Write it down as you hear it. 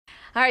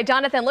All right,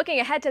 Jonathan, looking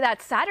ahead to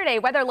that Saturday,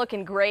 weather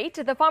looking great.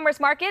 The farmers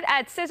market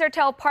at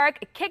Scissortail Park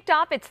kicked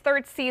off its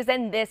third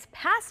season this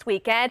past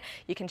weekend.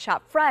 You can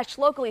shop fresh,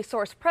 locally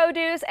sourced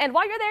produce, and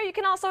while you're there, you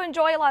can also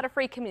enjoy a lot of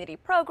free community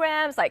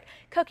programs like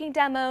cooking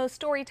demos,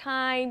 story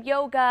time,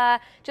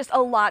 yoga, just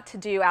a lot to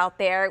do out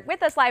there.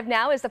 With us live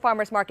now is the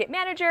farmers market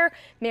manager,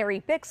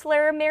 Mary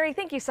Bixler. Mary,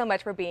 thank you so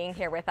much for being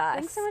here with us.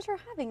 Thanks so much for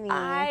having me.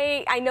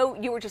 I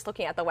know you were just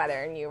looking at the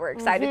weather and you were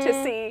excited to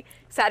see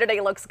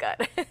Saturday looks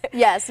good.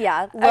 Yes,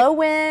 yeah.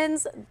 Low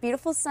winds,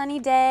 beautiful sunny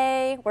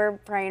day. We're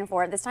praying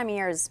for it. This time of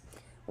year is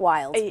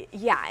wild.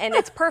 Yeah, and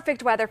it's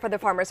perfect weather for the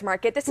farmers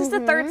market. This is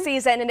the third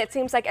season, and it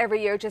seems like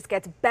every year just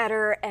gets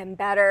better and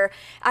better.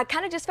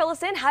 Kind of just fill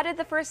us in. How did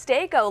the first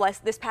day go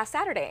this past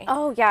Saturday?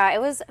 Oh yeah, it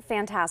was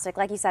fantastic.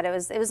 Like you said, it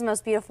was the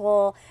most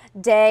beautiful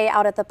day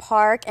out at the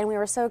park, and we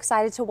were so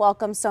excited to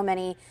welcome so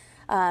many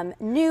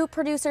new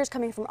producers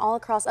coming from all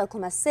across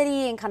Oklahoma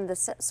City and kind of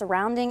the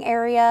surrounding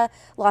area.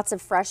 Lots of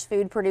fresh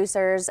food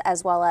producers,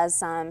 as well as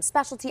some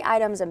specialty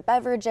items and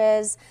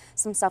beverages,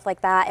 some stuff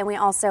like that. And we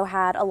also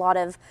had a lot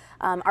of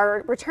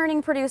our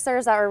returning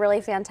producers that were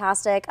really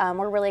fantastic.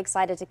 We're really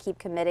excited to keep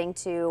committing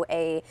to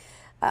a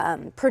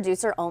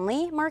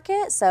producer-only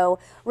market. So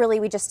really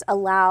we just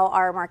allow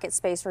our market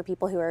space for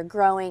people who are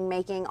growing,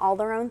 making all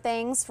their own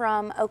things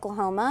from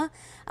Oklahoma.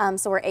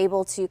 So we're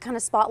able to kind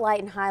of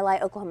spotlight and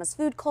highlight Oklahoma's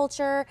food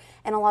culture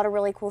and a lot of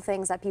really cool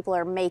things that people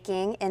are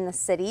making in the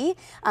city.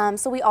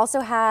 So we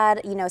also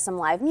had, some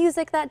live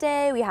music that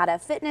day. We had a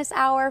fitness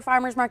hour.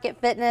 Farmers Market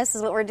Fitness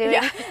is what we're doing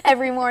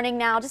every morning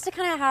now, just to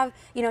kind of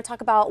have,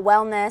 talk about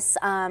wellness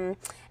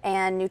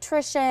and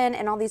nutrition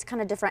and all these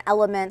kind of different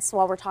elements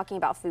while we're talking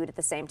about food at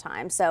the same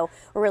time. So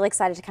we're really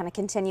excited to kind of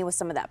continue with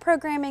some of that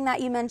programming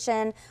that you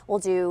mentioned. We'll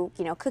do,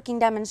 cooking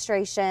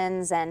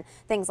demonstrations and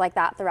things like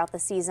that throughout the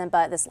season.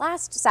 But this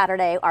last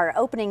Saturday, our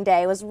opening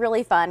day, was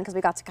really fun because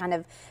we got to kind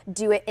of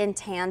do it in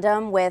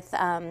tandem with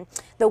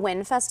the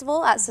Wind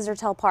Festival at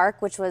Scissortail Park,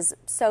 which was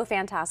so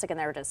fantastic. And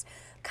there were just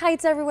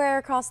kites everywhere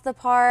across the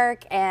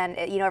park, and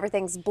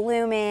everything's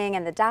blooming,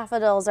 and the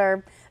daffodils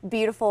are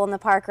beautiful in the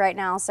park right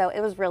now. So it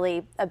was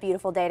really a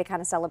beautiful day to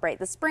kind of celebrate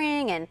the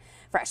spring and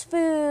fresh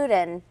food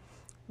and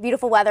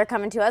beautiful weather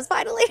coming to us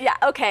finally. Yeah,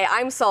 okay,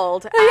 I'm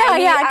sold. Come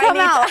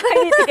out.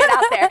 I need to get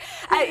out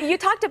there. You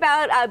talked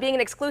about being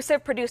an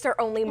exclusive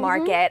producer-only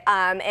market,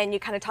 and you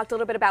kind of talked a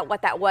little bit about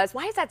what that was.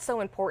 Why is that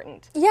so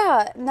important?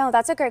 Yeah, no,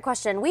 that's a great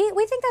question.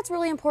 We think that's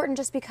really important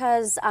just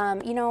because,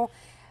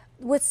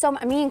 with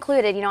me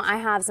included, I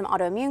have some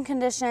autoimmune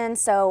conditions,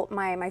 so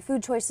my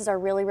food choices are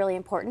really, really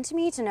important to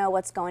me to know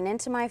what's going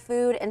into my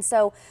food. And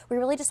so we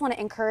really just want to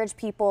encourage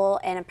people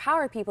and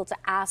empower people to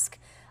ask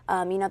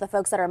the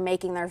folks that are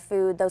making their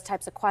food those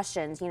types of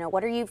questions.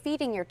 What are you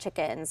feeding your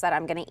chickens that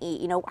I'm going to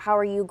eat? How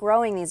are you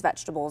growing these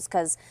vegetables?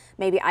 Because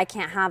maybe I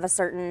can't have a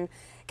certain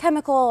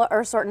chemical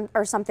or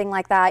something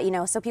like that,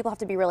 so people have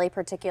to be really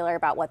particular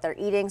about what they're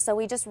eating. So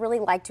we just really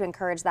like to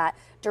encourage that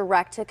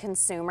direct to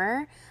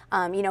consumer,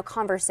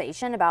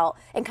 conversation about,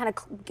 and kind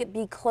of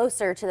be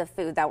closer to the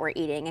food that we're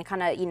eating and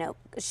kind of,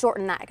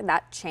 shorten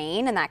that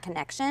chain and that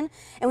connection.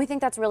 And we think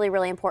that's really,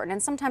 really important.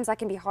 And sometimes that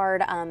can be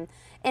hard.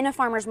 In a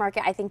farmer's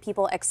market, I think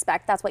people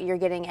expect that's what you're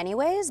getting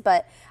anyways,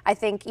 but I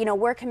think,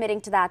 we're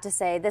committing to that, to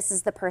say this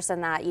is the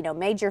person that,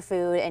 made your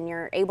food, and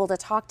you're able to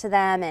talk to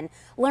them and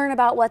learn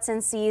about what's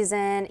in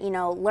season,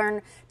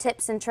 learn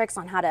tips and tricks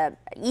on how to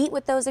eat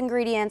with those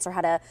ingredients or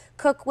how to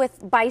cook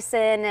with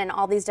bison and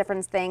all these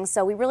different things.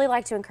 So we really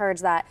like to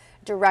encourage that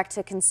direct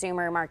to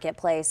consumer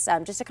marketplace,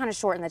 just to kind of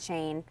shorten the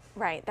chain.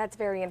 Right, that's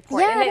very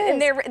important. Yeah,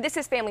 and this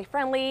is family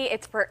friendly.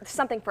 It's for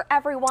something for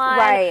everyone.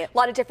 Right. A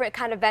lot of different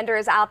kind of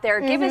vendors out there.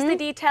 Give us the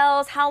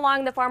details, how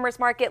long the farmers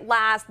market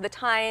lasts, the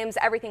times,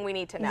 everything we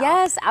need to know.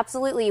 Yes,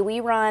 absolutely. We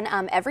run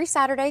every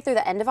Saturday through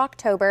the end of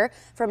October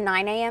from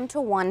 9 a.m.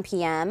 to 1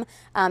 p.m.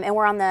 And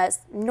we're on the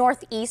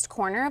northeast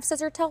corner of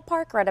Scissortail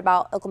Park, right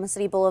about Oklahoma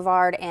City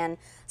Boulevard and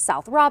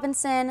South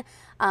Robinson.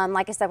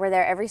 Like I said, we're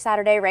there every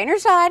Saturday, rain or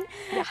shine,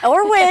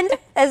 or wind,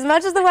 as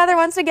much as the weather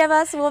wants to give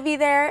us, we'll be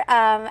there.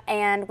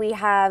 And we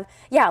have,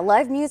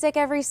 live music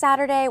every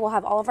Saturday. We'll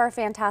have all of our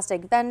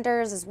fantastic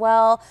vendors as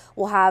well.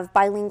 We'll have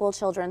bilingual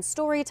children's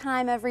story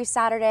time every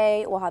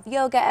Saturday. We'll have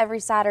yoga every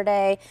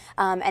Saturday.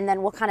 And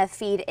then we'll kind of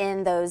feed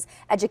in those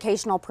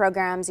educational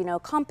programs,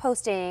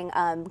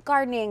 composting,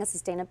 gardening,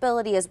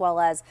 sustainability, as well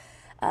as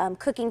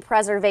cooking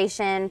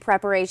preservation,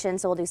 preparation.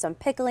 So we'll do some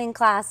pickling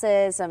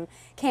classes, some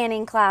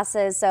canning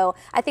classes. So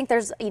I think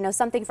there's,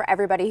 something for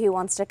everybody who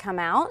wants to come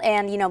out.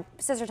 And,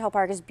 Scissortail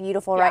Park is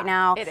beautiful right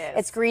now. It is.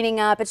 It's greening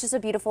up. It's just a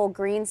beautiful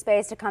green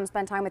space to come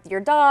spend time with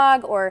your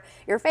dog or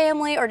your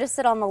family, or just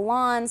sit on the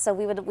lawn. So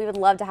we would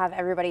love to have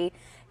everybody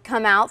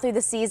come out through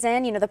the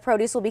season. You know, the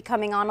produce will be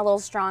coming on a little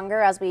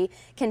stronger as we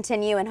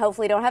continue, and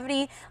hopefully don't have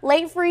any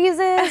late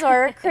freezes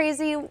or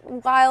crazy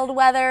wild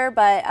weather,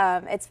 but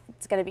it's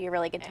going to be a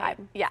really good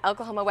time. Yeah,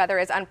 Oklahoma weather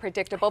is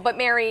unpredictable, but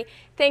Mary,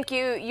 thank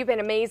you. You've been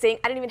amazing.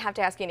 I didn't even have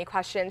to ask you any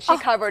questions. She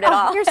covered it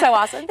all. You're so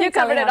awesome. You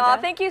covered it all.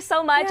 Thank you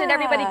so much. Yeah. And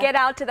everybody get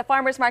out to the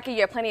farmers market.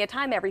 You have plenty of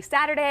time every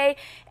Saturday,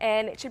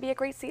 and it should be a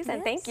great season.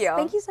 Yes. Thank you.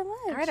 Thank you so much.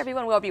 All right,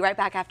 everyone, we'll be right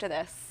back after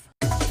this.